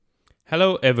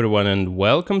Hello everyone and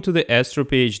welcome to the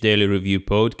AstroPH Daily Review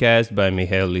podcast by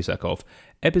Mikhail Lysakov,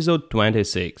 episode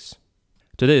 26.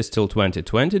 Today is still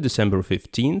 2020, December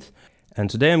 15th, and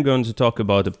today I'm going to talk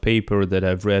about a paper that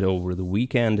I've read over the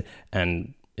weekend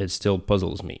and it still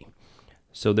puzzles me.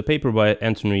 So the paper by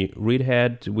Anthony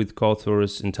Reedhead with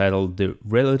co-authors entitled The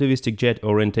Relativistic Jet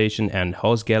Orientation and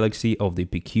Host Galaxy of the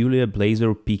Peculiar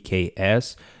Blazar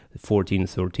PKS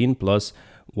 1413 plus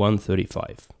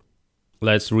 135.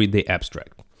 Let's read the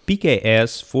abstract.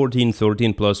 PKS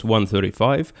 1413 plus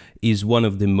 135 is one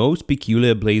of the most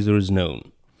peculiar blazars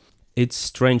known. Its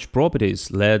strange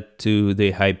properties led to the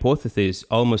hypothesis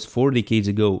almost 4 decades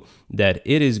ago that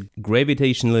it is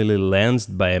gravitationally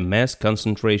lensed by a mass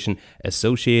concentration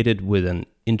associated with an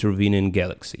intervening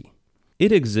galaxy.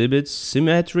 It exhibits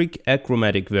symmetric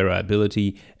achromatic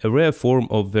variability, a rare form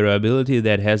of variability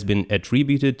that has been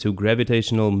attributed to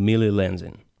gravitational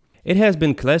milli-lensing. It has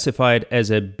been classified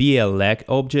as a BL-LAC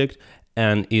object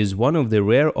and is one of the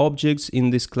rare objects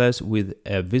in this class with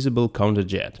a visible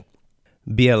counterjet.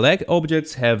 BL-LAC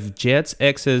objects have jet's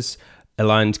axis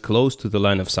aligned close to the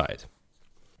line of sight.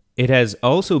 It has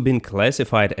also been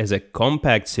classified as a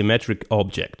compact symmetric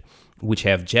object, which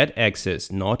have jet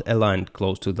axis not aligned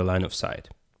close to the line of sight.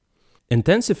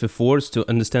 Intensive efforts to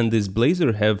understand this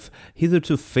blazar have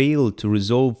hitherto failed to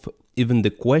resolve even the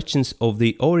questions of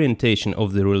the orientation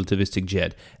of the relativistic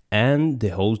jet and the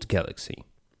host galaxy.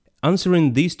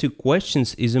 Answering these two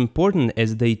questions is important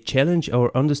as they challenge our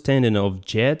understanding of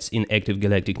jets in active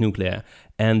galactic nuclei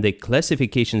and the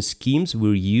classification schemes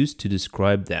we use to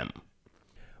describe them.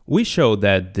 We show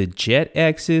that the jet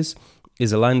axis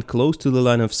is aligned close to the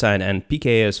line of sight and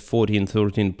PKS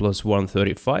 1413 plus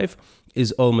 135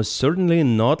 is almost certainly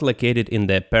not located in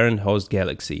the parent host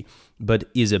galaxy, but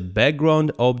is a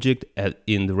background object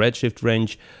in the redshift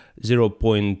range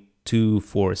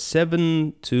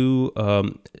 0.247 to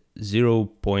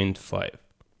 0.5.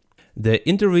 The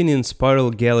intervening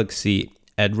spiral galaxy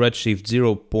at redshift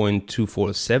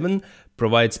 0.247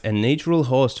 provides a natural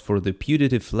host for the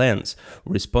putative lens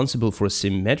responsible for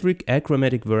symmetric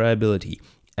achromatic variability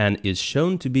and is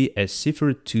shown to be a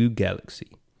Seyfert 2 galaxy.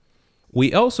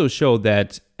 We also show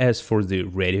that, as for the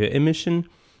radio emission,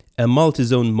 a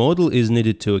multi-zone model is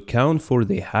needed to account for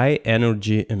the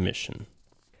high-energy emission.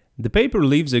 The paper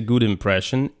leaves a good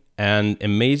impression and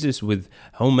amazes with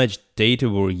how much data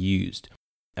were used,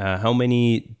 how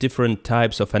many different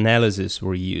types of analysis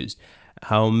were used,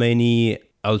 how many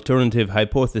alternative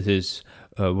hypotheses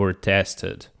were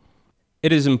tested.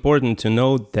 It is important to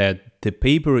note that the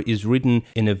paper is written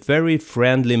in a very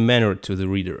friendly manner to the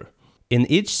reader. In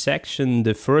each section,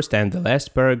 the first and the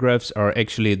last paragraphs are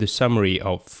actually the summary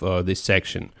of this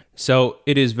section, so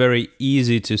it is very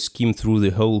easy to skim through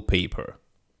the whole paper.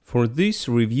 For this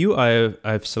review,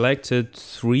 I've selected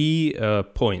 3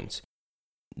 points: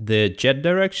 the jet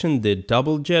direction, the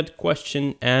double jet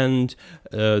question, and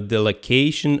the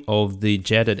location of the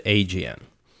jet at AGN.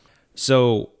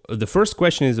 So the first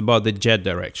question is about the jet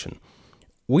direction.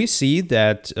 We see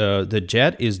that the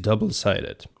jet is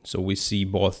double-sided, so we see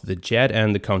both the jet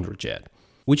and the counterjet,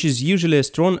 which is usually a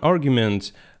strong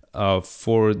argument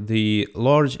for the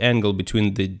large angle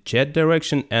between the jet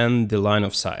direction and the line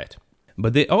of sight.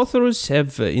 But the authors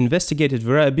have investigated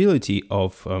variability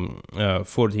of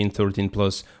 1413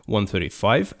 plus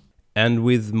 135, and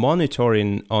with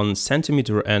monitoring on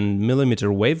centimeter and millimeter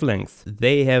wavelength,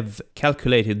 they have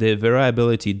calculated the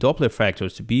variability Doppler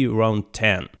factors to be around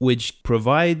 10, which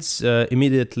provides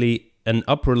immediately an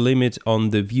upper limit on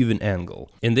the viewing angle.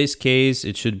 In this case,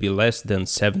 it should be less than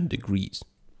 7 degrees.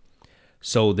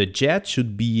 So the jet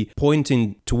should be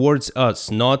pointing towards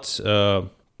us, not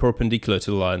perpendicular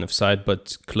to the line of sight,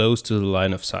 but close to the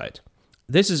line of sight.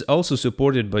 This is also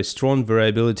supported by strong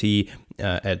variability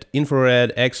at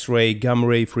infrared, X-ray,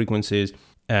 gamma-ray frequencies,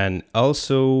 and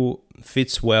also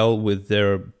fits well with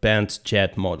their band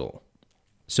jet model.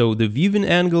 So the viewing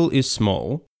angle is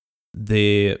small,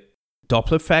 the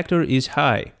Doppler factor is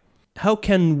high. How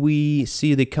can we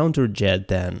see the counterjet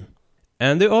then?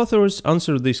 And the authors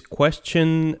answer this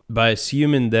question by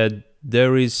assuming that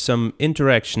there is some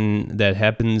interaction that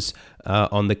happens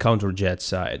on the counterjet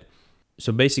side.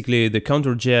 So basically, the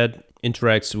counterjet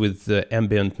interacts with the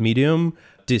ambient medium,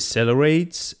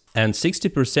 decelerates, and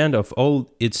 60% of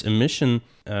all its emission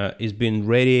is being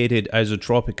radiated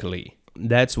isotropically.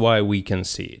 That's why we can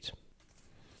see it.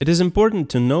 It is important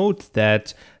to note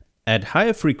that at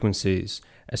higher frequencies,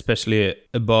 especially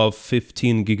above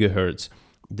 15 gigahertz,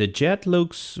 the jet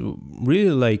looks really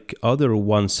like other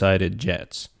one-sided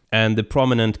jets, and the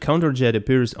prominent counterjet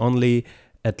appears only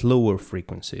at lower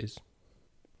frequencies.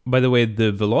 By the way,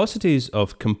 the velocities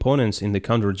of components in the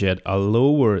counterjet are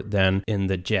lower than in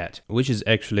the jet, which is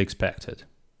actually expected.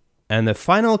 And the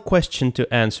final question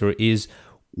to answer is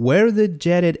where the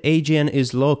jetted AGN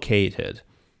is located.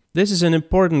 This is an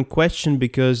important question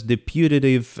because the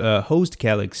putative host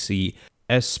galaxy is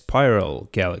a spiral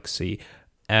galaxy,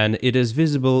 and it is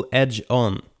visible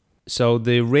edge-on. So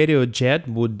the radio jet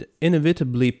would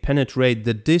inevitably penetrate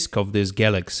the disk of this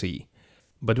galaxy.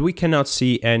 But we cannot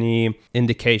see any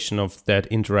indication of that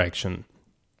interaction.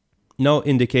 No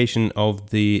indication of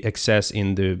the excess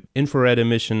in the infrared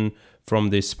emission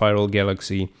from this spiral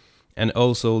galaxy, and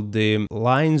also the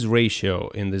lines ratio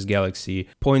in this galaxy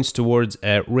points towards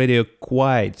a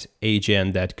radio-quiet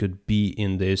AGN that could be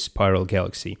in this spiral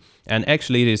galaxy. And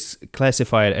actually it is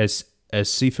classified as a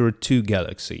Seyfert-2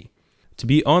 galaxy. To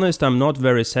be honest, I'm not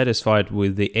very satisfied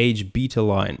with the H beta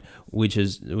line, which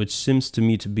seems to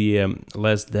me to be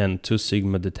less than 2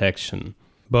 sigma detection.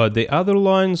 But the other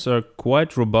lines are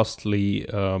quite robustly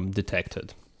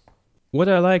detected. What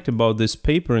I liked about this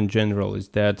paper in general is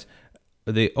that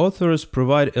the authors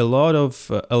provide a lot of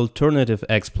alternative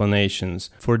explanations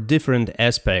for different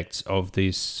aspects of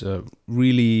this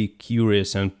really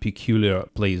curious and peculiar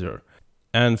blazar.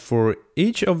 And for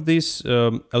each of these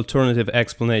alternative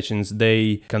explanations,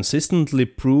 they consistently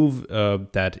prove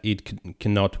that it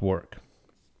cannot work.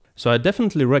 So I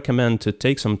definitely recommend to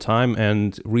take some time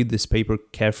and read this paper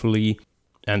carefully.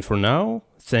 And for now,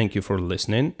 thank you for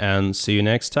listening and see you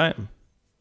next time.